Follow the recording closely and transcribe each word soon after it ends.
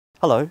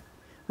Hello,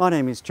 my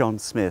name is John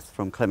Smith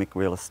from Klemich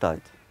Real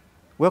Estate.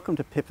 Welcome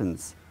to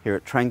Pippin's here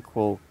at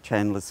tranquil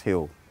Chandler's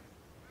Hill.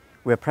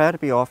 We're proud to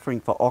be offering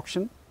for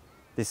auction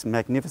this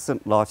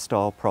magnificent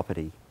lifestyle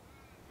property.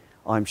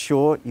 I'm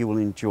sure you will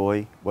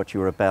enjoy what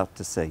you're about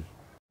to see.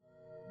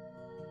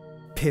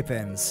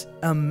 Pippin's,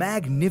 a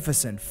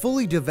magnificent,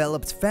 fully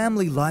developed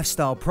family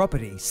lifestyle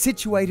property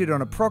situated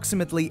on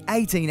approximately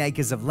 18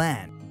 acres of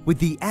land with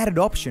the added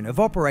option of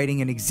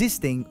operating an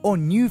existing or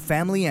new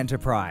family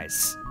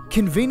enterprise.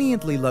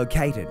 Conveniently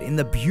located in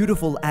the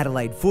beautiful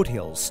Adelaide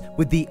foothills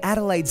with the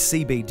Adelaide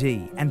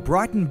CBD and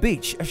Brighton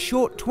Beach a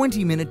short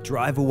 20-minute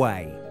drive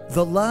away.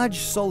 The large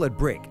solid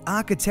brick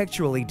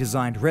architecturally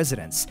designed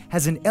residence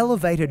has an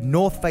elevated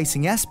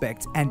north-facing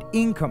aspect and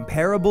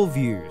incomparable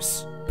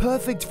views.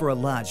 Perfect for a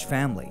large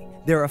family,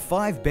 there are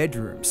 5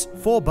 bedrooms,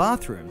 4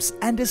 bathrooms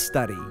and a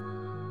study.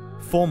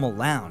 Formal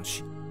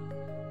lounge.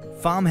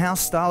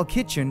 Farmhouse-style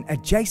kitchen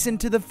adjacent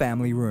to the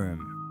family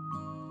room.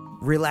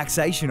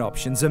 Relaxation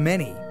options are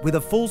many, with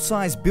a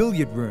full-size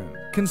billiard room,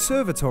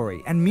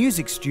 conservatory and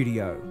music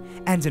studio,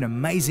 and an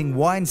amazing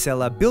wine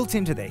cellar built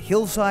into the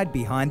hillside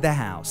behind the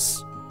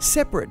house.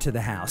 Separate to the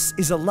house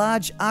is a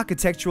large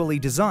architecturally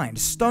designed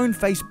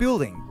stone-faced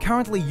building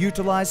currently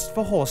utilised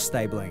for horse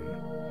stabling.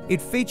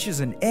 It features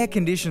an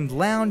air-conditioned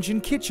lounge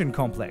and kitchen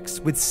complex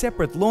with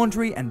separate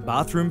laundry and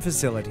bathroom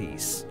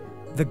facilities.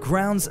 The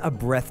grounds are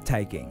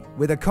breathtaking,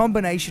 with a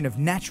combination of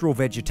natural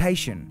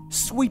vegetation,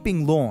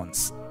 sweeping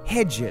lawns,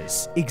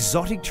 hedges,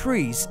 exotic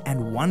trees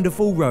and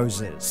wonderful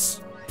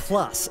roses.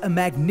 Plus a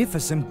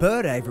magnificent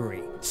bird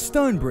aviary,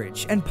 stone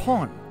bridge and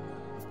pond.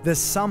 The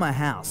summer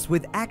house,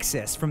 with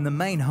access from the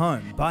main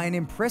home by an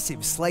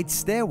impressive slate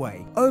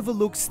stairway,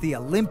 overlooks the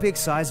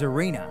Olympic-size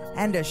arena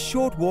and a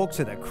short walk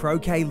to the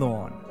croquet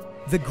lawn.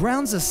 The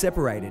grounds are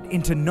separated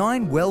into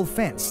 9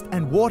 well-fenced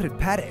and watered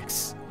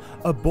paddocks.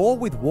 A bore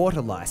with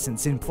water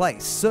licence in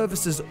place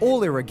services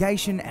all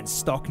irrigation and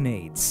stock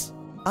needs.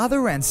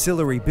 Other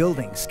ancillary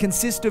buildings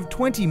consist of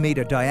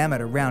 20-metre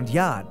diameter round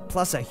yard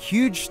plus a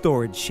huge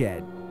storage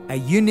shed. A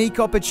unique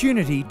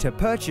opportunity to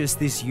purchase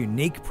this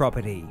unique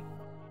property.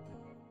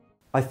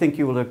 I think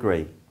you will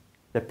agree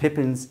that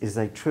Pippin's is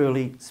a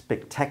truly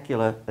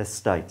spectacular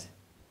estate.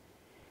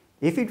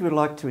 If you would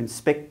like to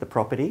inspect the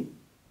property,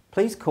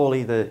 please call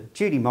either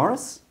Judy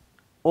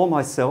or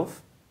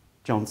myself,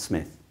 John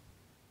Smith.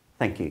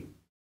 Thank you.